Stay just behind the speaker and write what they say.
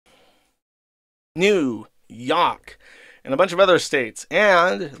New York, and a bunch of other states,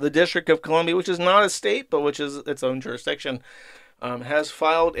 and the District of Columbia, which is not a state but which is its own jurisdiction, has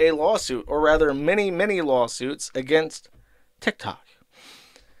filed a lawsuit, or rather, many lawsuits against TikTok.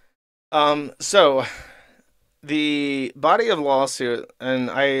 So the body of lawsuit,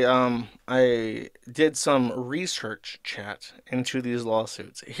 and I did some research chat into these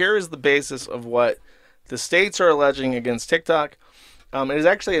lawsuits. Here is the basis of what the states are alleging against TikTok. It is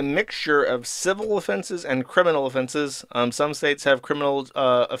actually a mixture of civil offenses and criminal offenses. Some states have criminal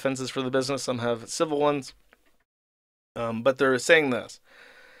offenses for the business, some have civil ones. But they're saying this.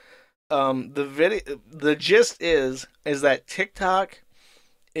 The gist is that TikTok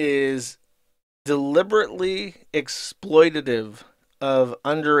is deliberately exploitative of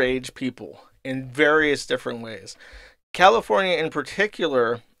underage people in various different ways. California, in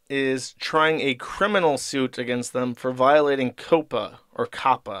particular, is trying a criminal suit against them for violating COPA or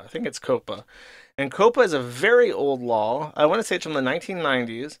COPPA. I think it's COPA. And COPA is a very old law. I want to say it's from the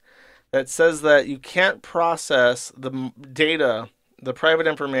 1990s that says that you can't process the data, the private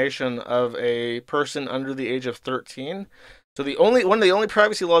information of a person under the age of 13. So one of the only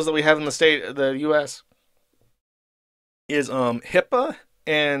privacy laws that we have in the U.S. is HIPAA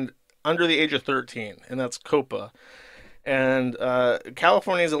and under the age of 13, and that's COPA. And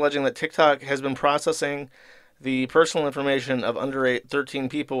California is alleging that TikTok has been processing the personal information of under 13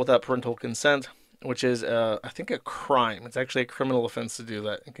 people without parental consent, which is, I think, a crime. It's actually a criminal offense to do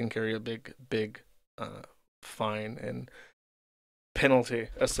that. It can carry a big fine and penalty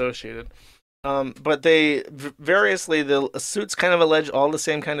associated. But variously, the suits kind of allege all the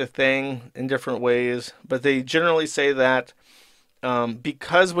same kind of thing in different ways, but they generally say that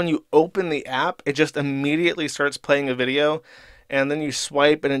because when you open the app, it just immediately starts playing a video, and then you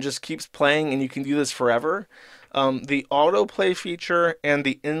swipe and it just keeps playing, and you can do this forever. The autoplay feature and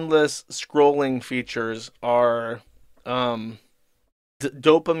the endless scrolling features are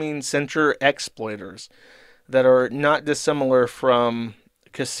dopamine center exploiters that are not dissimilar from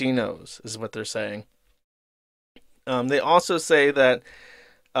casinos, is what they're saying. They also say that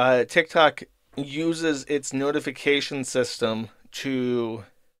TikTok uses its notification system to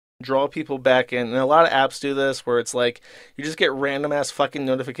draw people back in. And a lot of apps do this where it's like you just get random ass fucking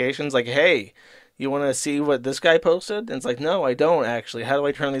notifications like, hey, you want to see what this guy posted? And it's like, no, I don't actually. How do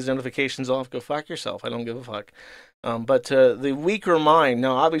I turn these notifications off? Go fuck yourself. I don't give a fuck. But the weaker mind,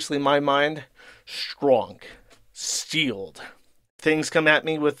 now obviously my mind, strong, steeled. Things come at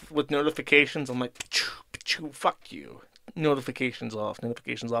me with notifications. I'm like, fuck you. Notifications off,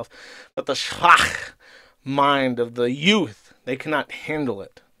 notifications off. But the schwach mind of the youth, they cannot handle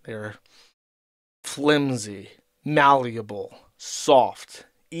it. They're flimsy, malleable, soft,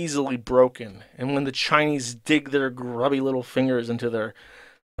 easily broken. And when the Chinese dig their grubby little fingers into their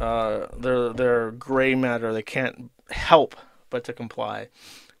gray matter, they can't help but to comply.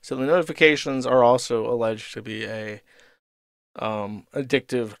 So the notifications are also alleged to be a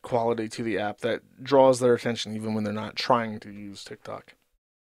addictive quality to the app that draws their attention even when they're not trying to use TikTok.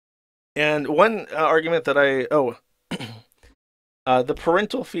 And one argument that the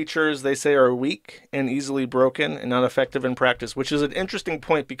parental features, they say, are weak and easily broken and not effective in practice, which is an interesting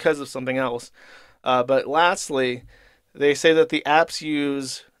point because of something else. But lastly, they say that the apps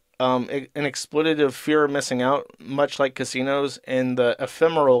use an exploitative fear of missing out, much like casinos, and the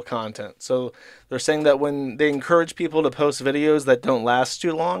ephemeral content. So they're saying that when they encourage people to post videos that don't last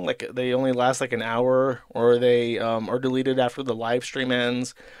too long, like they only last like an hour, or they are deleted after the live stream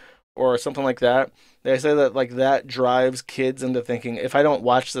ends, or something like that, they say that like that drives kids into thinking, if I don't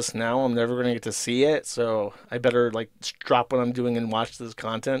watch this now, I'm never going to get to see it, so I better like drop what I'm doing and watch this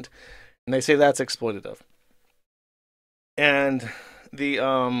content. And they say that's exploitative. And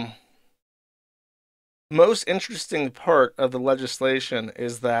the most interesting part of the legislation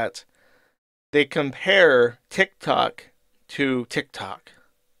is that they compare TikTok to TikTok,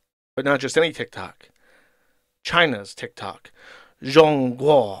 but not just any TikTok. China's TikTok,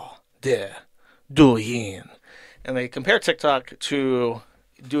 Zhongguo de Douyin. And they compare TikTok to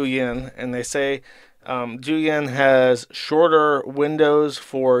Douyin, and they say Douyin has shorter windows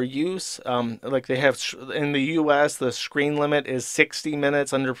for use. Like they have in the U.S., the screen limit is 60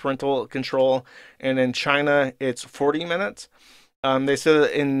 minutes under parental control, and in China, it's 40 minutes. They say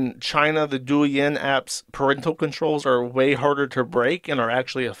that in China, the Douyin app's parental controls are way harder to break and are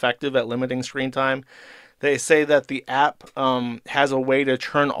actually effective at limiting screen time. They say that the app has a way to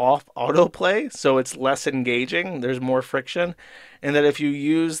turn off autoplay, so it's less engaging. There's more friction. And that if you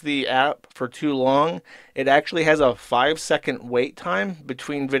use the app for too long, it actually has a 5-second wait time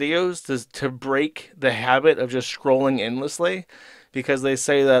between videos to break the habit of just scrolling endlessly. because they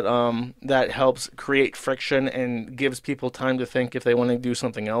say that that helps create friction and gives people time to think if they want to do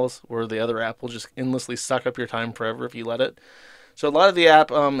something else, where the other app will just endlessly suck up your time forever if you let it. So a lot of the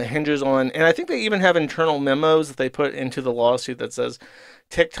app hinges on, and I think they even have internal memos that they put into the lawsuit that says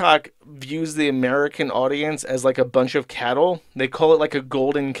TikTok views the American audience as like a bunch of cattle. They call it like a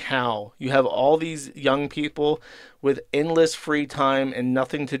golden cow. You have all these young people with endless free time and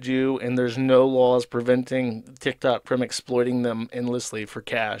nothing to do, and there's no laws preventing TikTok from exploiting them endlessly for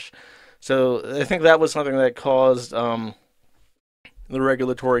cash. So I think that was something that caused the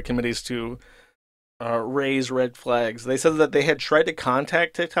regulatory committees to raise red flags. They said that they had tried to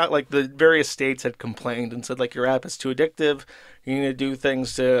contact TikTok, like the various states had complained and said like your app is too addictive. You need to do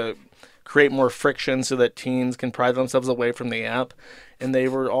things to create more friction so that teens can pry themselves away from the app, and they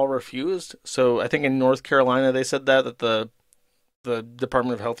were all refused. So I think in North Carolina they said that the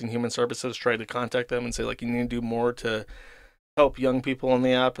Department of Health and Human Services tried to contact them and say like you need to do more to help young people on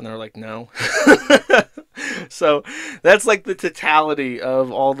the app, and they're like no. So that's like the totality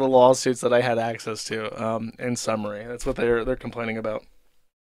of all the lawsuits that I had access to. In summary, that's what they're complaining about.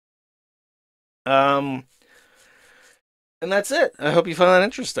 Um, and that's it. I hope you found that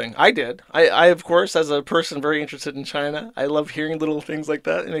interesting. I did. I of course, as a person very interested in China, I love hearing little things like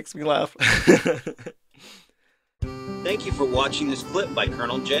that. It makes me laugh. Thank you for watching this clip by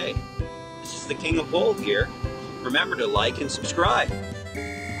Colonel J. This is the King of Bull here. Remember to like and subscribe.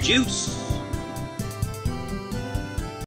 Juice!